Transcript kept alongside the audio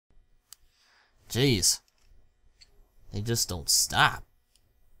Jeez. They just don't stop.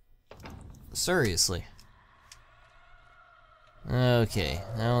 Seriously. Okay,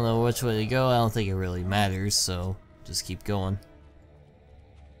 I don't know which way to go. I don't think it really matters, so just keep going.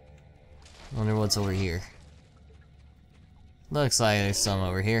 Wonder what's over here. Looks like there's some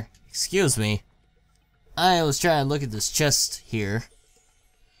over here. Excuse me. I was trying to look at this chest here.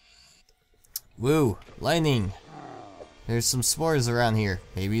 Woo, lightning. There's some spores around here.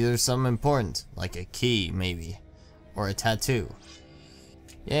 Maybe there's something important, like a key, maybe. Or a tattoo.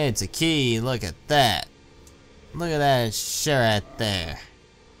 Yeah, it's a key. Look at that. Look at that shit right there.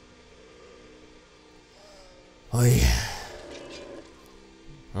 Oh yeah.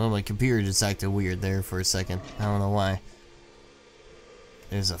 Oh, my computer just acted weird there for a second. I don't know why.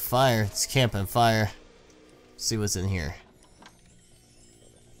 There's a fire. It's camping fire. Let's see what's in here.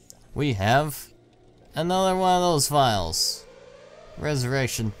 We have another one of those files.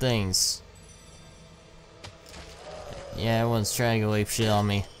 Resurrection things. Yeah, everyone's trying to go ape shit on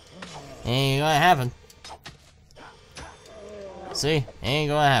me. Ain't gonna happen. See? Ain't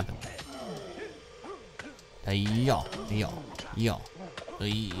gonna happen. Yo.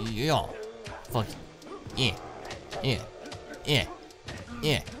 Fuck it.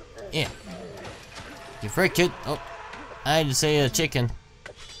 Yeah. You freak kid. Oh. I just ate a chicken.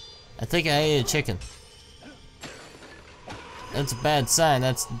 I think I ate a chicken. That's a bad sign.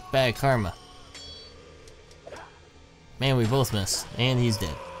 That's bad karma. Man, we both missed. And he's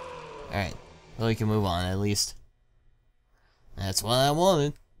dead. Alright. Well, we can move on at least. That's what I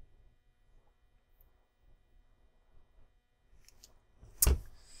wanted.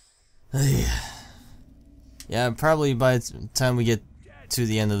 Yeah, probably by the time we get to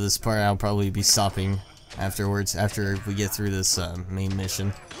the end of this part, I'll probably be stopping afterwards, after we get through this main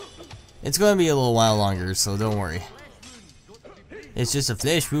mission. It's going to be a little while longer, so don't worry. It's just a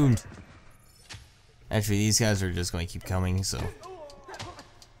flesh wound. Actually, these guys are just going to keep coming, so...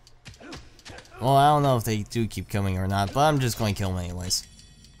 Well, I don't know if they do keep coming or not, but I'm just going to kill them anyways.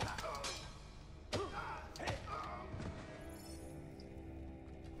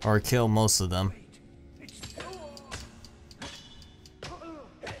 Or kill most of them.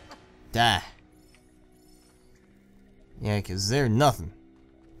 Die. Yeah, because they're nothing.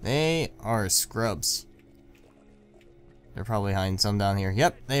 They are scrubs. They're probably hiding some down here.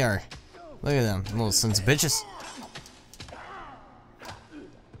 Yep, they are. Look at them, little sons of bitches.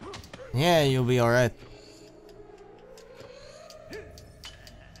 Yeah, you'll be alright.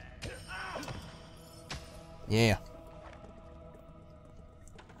 Yeah.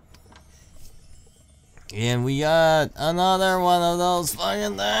 And we got another one of those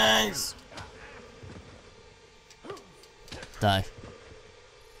fucking things. Die.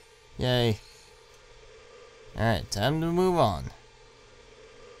 Yay. Alright, time to move on.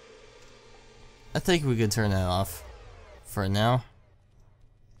 I think we could turn that off for now.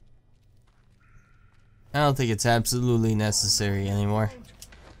 I don't think it's absolutely necessary anymore.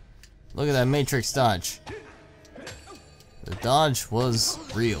 Look at that matrix dodge. The dodge was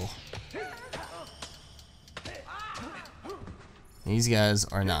real. These guys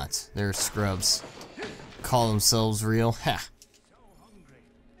are not. They're scrubs. Call themselves real. Ha!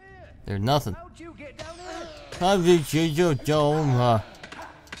 They're nothing. How did you do,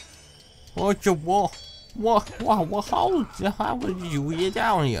 what you want? How did you get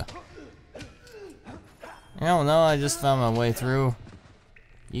down here? I don't know, I just found my way through.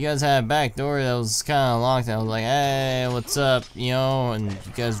 You guys had a back door that was kind of locked. I was like, hey, what's up, you know? And you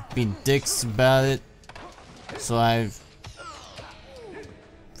guys being dicks about it. So I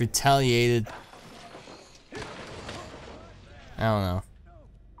retaliated. I don't know.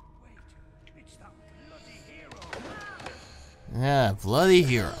 Yeah, bloody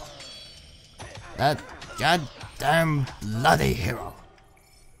hero. That goddamn bloody hero.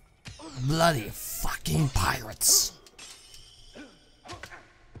 Bloody fucking pirates.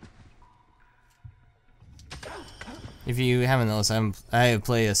 If you haven't noticed, I have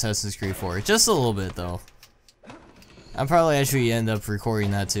played Assassin's Creed 4. Just a little bit though. I'll probably actually end up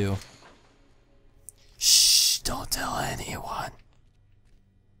recording that too. Shh, don't tell anyone.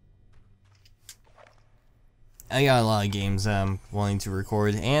 I got a lot of games I'm wanting to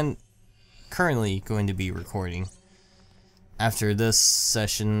record and currently going to be recording. After this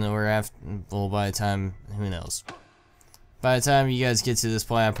session, or after, well, by the time, who knows. By the time you guys get to this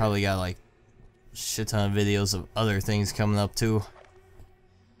point, I probably got like a shit ton of videos of other things coming up too.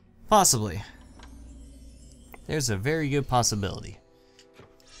 Possibly. There's a very good possibility.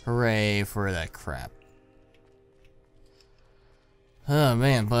 Hooray for that crap. Oh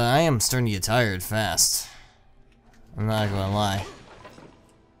man, but I am starting to get tired fast. I'm not gonna lie.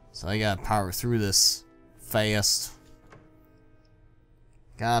 So I gotta power through this fast.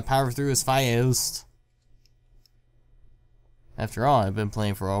 Gotta power through this fast. After all, I've been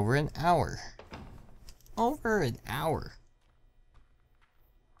playing for over an hour. Over an hour.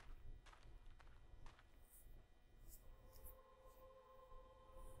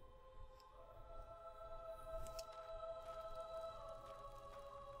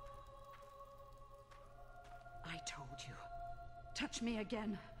 I told you. Touch me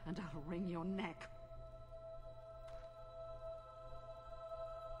again, and I'll wring your neck.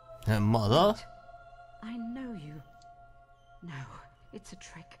 Mother? Wait. I know you. No, it's a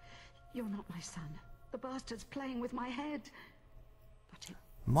trick. You're not my son. The bastard's playing with my head. But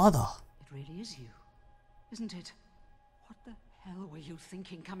Mother? It really is you, isn't it? What the hell were you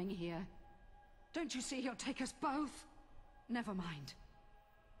thinking coming here? Don't you see he'll take us both? Never mind.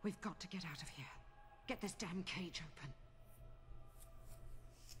 We've got to get out of here. Get this damn cage open.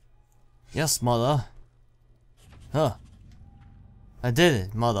 Yes, Mother. Huh. I did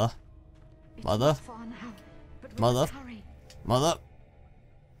it, Mother. Mother? Mother? Mother?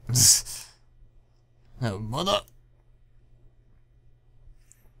 No, Mother?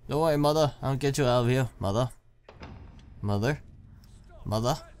 Don't worry, Mother. I'll get you out of here, Mother. Mother?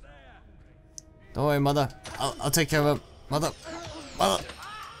 Mother? Don't worry, Mother. I'll take care of him. Mother? Mother?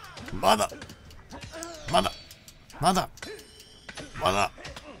 Mother? Mother? Mother? Mother?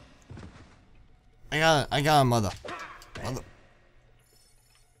 I got him, Mother. Mother?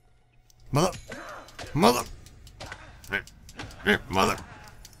 Mother? Mother? Mother?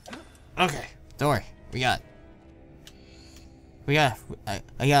 Okay, don't worry. We got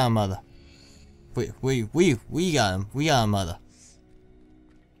I got him, Mother. We got him. We got him, Mother.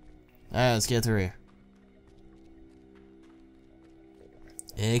 Alright, let's get through here.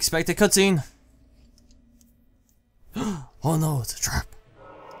 Expect a cutscene. Oh no, it's a trap.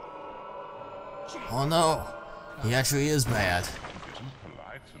 Oh no, he actually is bad. It isn't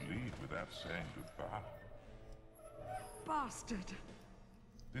polite to leave without saying goodbye. Bastard.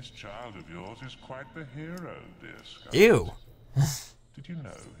 This child of yours is quite the hero, dear Scarlet. Ew. Did you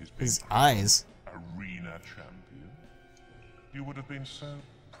know he's been His eyes. arena champion? You would have been so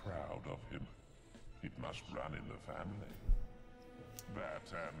proud of him. It must run in the family. That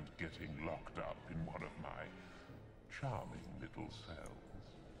and getting locked up in one of my charming little cells.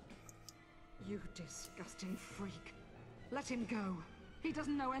 You disgusting freak. Let him go. He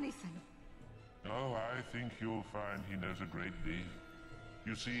doesn't know anything. Oh, I think you'll find he knows a great deal.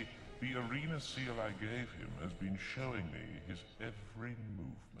 You see, the arena seal I gave him has been showing me his every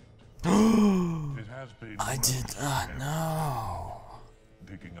movement. It has been I did not know.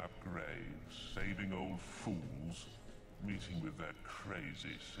 digging up graves, saving old fools, meeting with that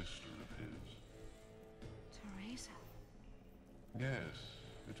crazy sister of his. Teresa. Yes,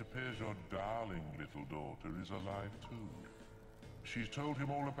 it appears your darling little daughter is alive too. She's told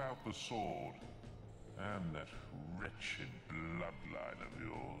him all about the sword, and that wretched bloodline of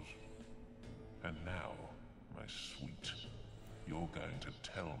yours. And now, my sweet, you're going to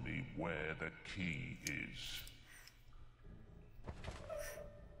tell me where the key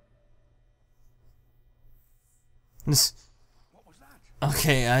is.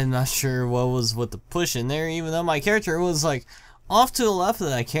 Okay, I'm not sure what was with the push in there, even though my character was like off to the left of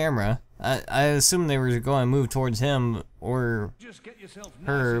that camera. I assumed they were going to move towards him or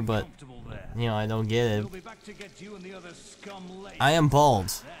her, but you know, I don't get it. I am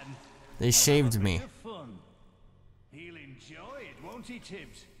bald. They shaved me. He'll enjoy it, won't he,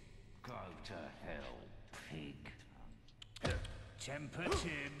 Tibbs? Go to hell, pig. Temper,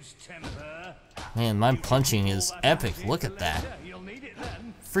 Tibbs, temper. Man, my punching is epic. Look at that. You'll need it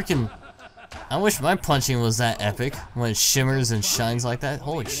then. Freaking. I wish my punching was that epic when it shimmers and shines like that.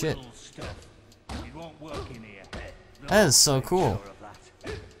 Holy shit. It won't work in here. That is so cool.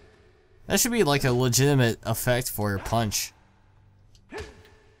 That should be like a legitimate effect for a punch.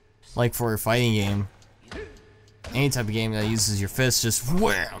 Like for a fighting game. Any type of game that uses your fist, just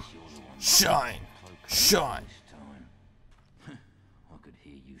wham! Shine! Shine! I could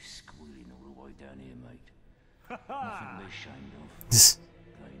hear you squealing all the way down here, mate. Nothing to be ashamed of. This.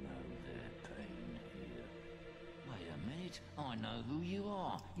 They know their pain here. Wait a minute, I know who you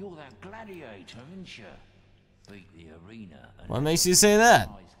are. You're that gladiator, aren't you? Beat the arena and What makes you say that?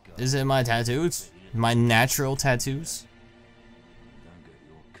 Is it my tattoos? My natural tattoos? don't get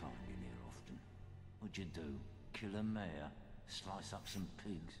your kind in here often. What'd you do? Kill a mare? Slice up some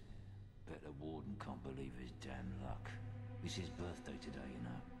pigs? Bet the warden can't believe his damn luck. It's his birthday today, you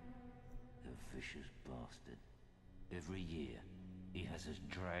know. The vicious bastard. Every year, he has us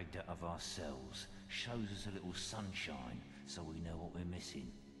dragged out of our cells, shows us a little sunshine, so we know what we're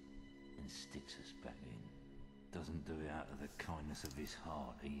missing. sticks us back in. Doesn't do it out of the kindness of his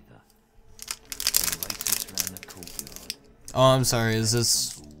heart either. He rakes us round the courtyard. Oh, I'm sorry. Is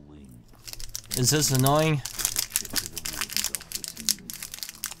this annoying?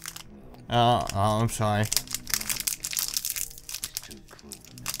 Oh, I'm sorry. It's too cruel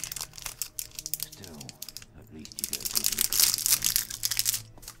to mention. Still, at least you get a good look at the place.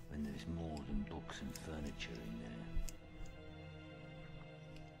 When there's more than books and furniture in there.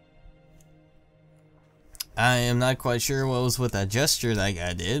 I am not quite sure what was with that gesture that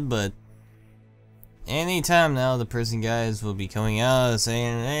guy did, but anytime now the prison guys will be coming out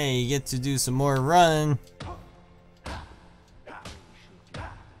saying, hey, you get to do some more running.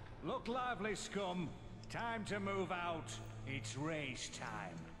 Look lively, scum. Time to move out. It's race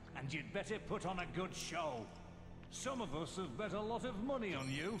time. And you'd better put on a good show. Some of us have bet a lot of money on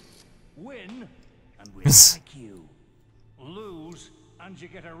you. Win, and we like you. Lose, and you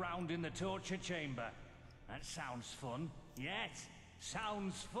get a round in the torture chamber. That sounds fun. Yes,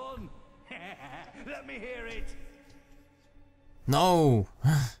 sounds fun. Let me hear it. No.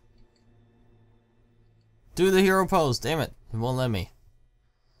 Do the hero pose. Damn it. It won't let me.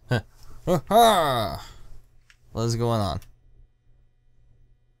 What's going on?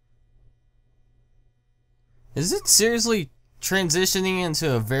 Is it seriously transitioning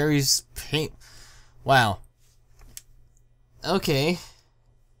into a very pain? Wow. Okay.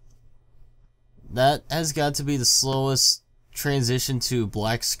 That has got to be the slowest transition to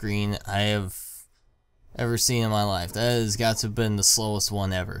black screen I have ever seen in my life. That has got to have been the slowest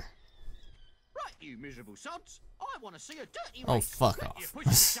one ever. Right, you miserable sods. I want to see a dirty Oh, race. fuck Plenty off. of pushing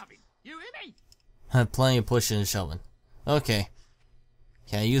and shoving. You hear me? Had plenty of pushing and shoving. Okay.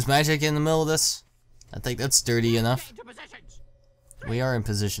 Can I use magic in the middle of this? I think that's dirty enough. Get into positions. We are in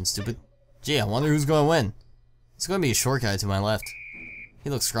position, stupid. Gee, I wonder who's going to win. It's going to be a short guy to my left. He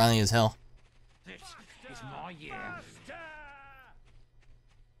looks scrawny as hell. This is my year.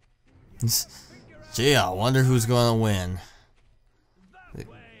 Gee, I wonder who's going to win.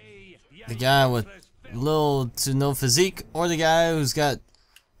 The guy with little to no physique, or the guy who's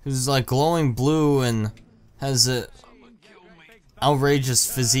like glowing blue and has the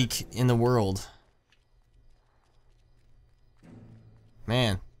outrageous physique in the world.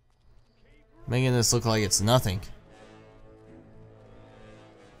 Man, making this look like it's nothing.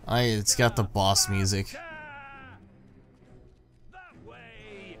 It's got the boss music.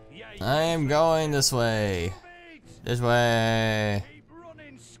 I am going this way. This way.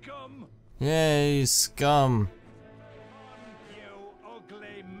 Yay, scum.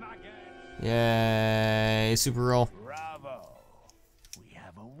 Yay, super roll. Bravo. We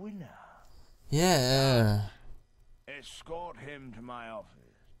have a winner. Yeah. Escort him to my office.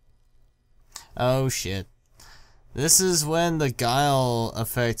 Oh shit. This is when the guile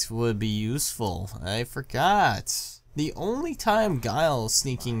effect would be useful. I forgot. The only time guile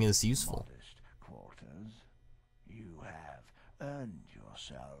sneaking is useful. Modest quarters. You have earned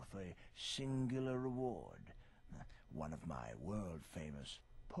yourself a singular reward. One of my world-famous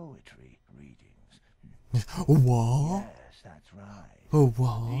poetry readings. What? Yes, that's right. Oh,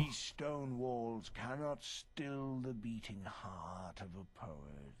 what? These stone walls cannot still the beating heart of a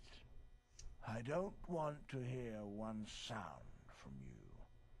poet. I don't want to hear one sound from you.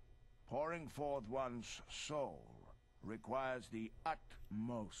 Pouring forth one's soul requires the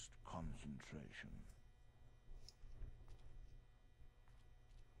utmost concentration.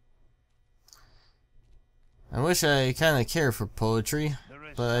 I wish I kinda cared for poetry,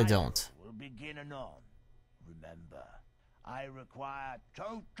 but I don't. Will begin anon. Remember, I require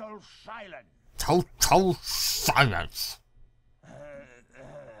total silence. Total silence.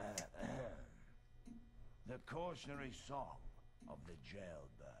 The cautionary song of the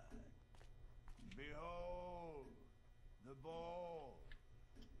jailbird. Behold, the ball,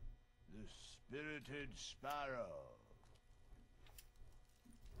 the spirited sparrow.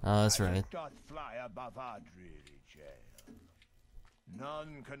 Oh, that's As right. it doth fly above our dreary jail.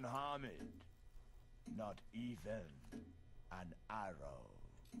 None can harm it, not even an arrow.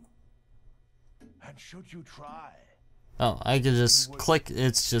 And should you try, Oh, I could just click,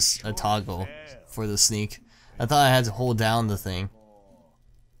 it's just a toggle for the sneak. I thought I had to hold down the thing.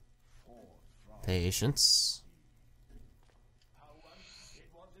 Patience.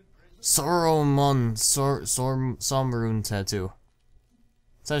 Soromon Somrune tattoo.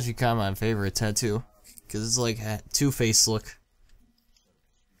 It's actually kind of my favorite tattoo, because it's like a two-face look.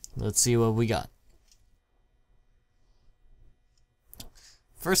 Let's see what we got.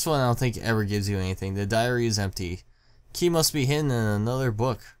 First one I don't think ever gives you anything. The diary is empty. Key must be hidden in another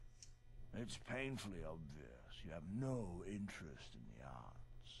book. it's painfully obvious you have no interest in the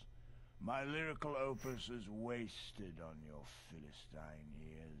arts. My lyrical opus is wasted on your Philistine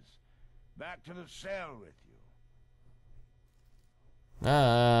ears. Back to the cell with you.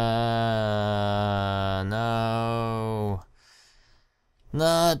 No.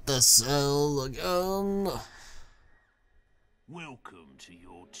 Not the cell again. Welcome to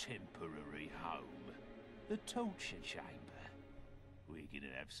your temporary home, the torture chamber. We're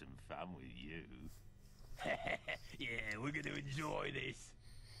gonna have some fun with you. Yeah, we're gonna enjoy this.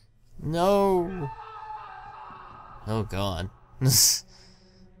 No. Oh god.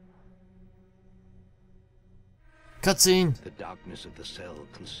 Cutscene. The darkness of the cell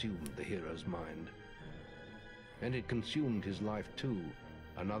consumed the hero's mind. And it consumed his life too.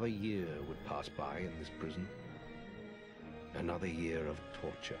 Another year would pass by in this prison. Another year of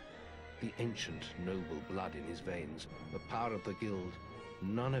torture. The ancient, noble blood in his veins, the power of the guild,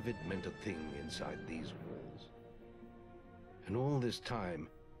 none of it meant a thing inside these walls. And all this time,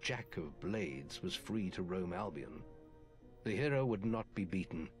 Jack of Blades was free to roam Albion. The hero would not be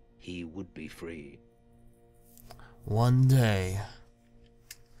beaten. He would be free. One day.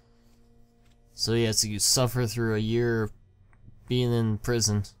 So he has to suffer through a year being in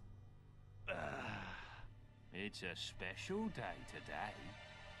prison. It's a special day today.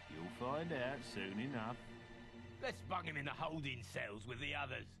 You'll find out soon enough. Let's bung him in the holding cells with the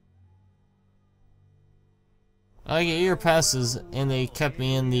others. I get year passes and they kept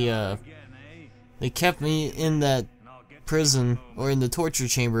me in the that prison or in the torture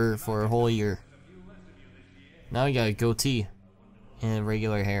chamber for a whole year. Now I got a goatee and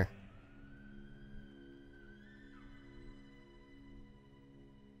regular hair.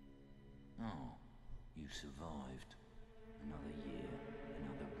 Oh, you survived. Another year,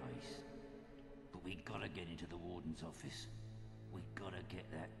 another race. But we gotta get into the warden's office. We gotta get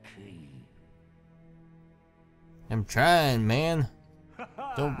that key. I'm trying, man.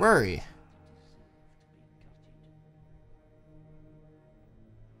 Don't worry.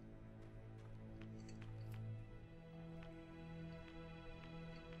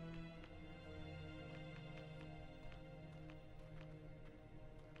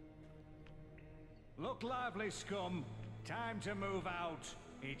 Look lively, scum. Time to move out.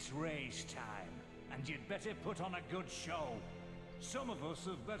 It's race time. And you'd better put on a good show. Some of us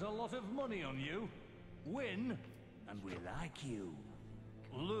have bet a lot of money on you. Win, and we like you.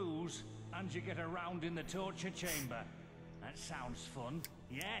 Lose, and you get around in the torture chamber. That sounds fun.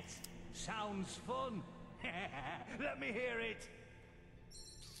 Yes, sounds fun. Let me hear it.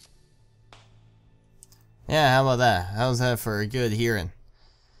 Yeah, how about that? How's that for a good hearing?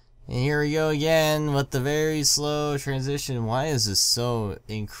 And here we go again with the very slow transition. Why is this so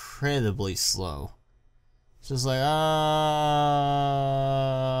incredibly slow? It's just like,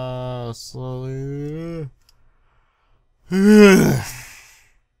 slowly.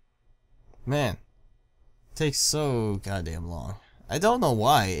 Man, it takes so goddamn long. I don't know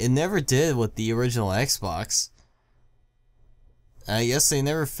why. It never did with the original Xbox. I guess they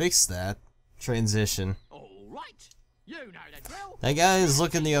never fixed that transition. All right. You know the drill. That guy is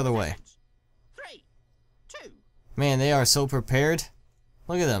looking the other way. 3, 2. Man, they are so prepared.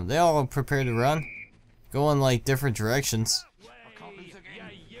 Look at them. They all prepared to run. Going like different directions.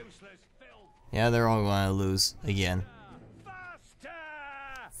 Yeah, they're all going to lose again.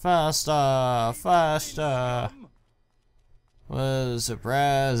 Faster! Faster! What a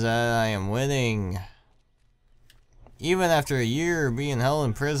surprise that I am winning. Even after a year of being held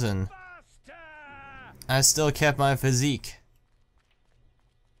in prison, I still kept my physique.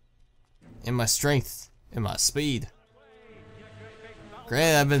 And my strength. And my speed.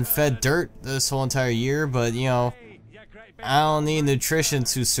 Granted, I've been fed dirt this whole entire year, but you know, I don't need nutrition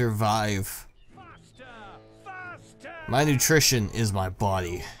to survive. My nutrition is my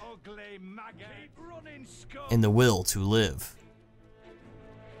body. And the will to live.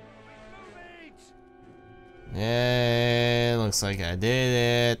 Yeah, looks like I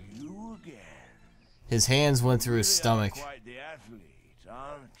did it. His hands went through his stomach. Quite the athlete,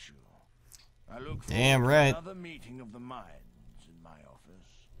 aren't you? I look Damn forward to right. another meeting of the minds in my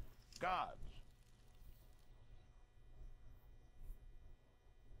office. Guards.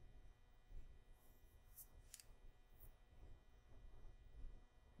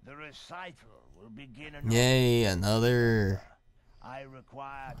 The recital will begin in Yay, another I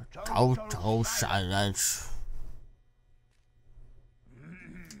require total silence.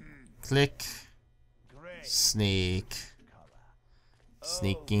 Click. Great Sneak. color.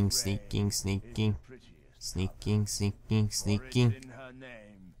 Sneaking, Oh, sneaking, gray sneaking. is the prettiest Sneaking, sneaking, color, for sneaking. it's in her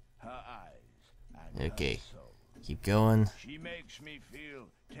name, her eyes, and Okay. her soul. Keep going. She makes me feel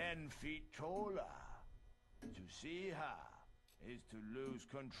 10 feet taller. To see her is to lose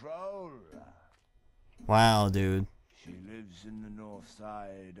control. Wow, dude. She lives in the north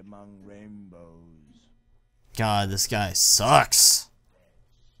side among rainbows. God, this guy sucks.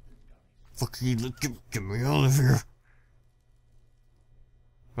 Fucking get me out of here.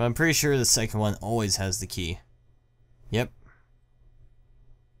 But I'm pretty sure the second one always has the key. Yep.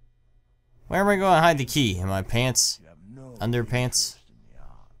 Where am I going to hide the key? In my pants? You have no Underpants? interest in the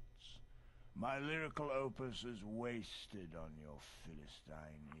arts. My lyrical opus is wasted on your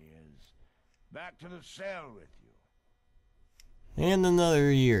Philistine ears. Back to the cell with you. And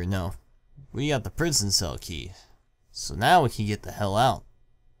another year. No. We got the prison cell key. So now we can get the hell out.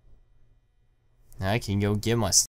 Now I can go get my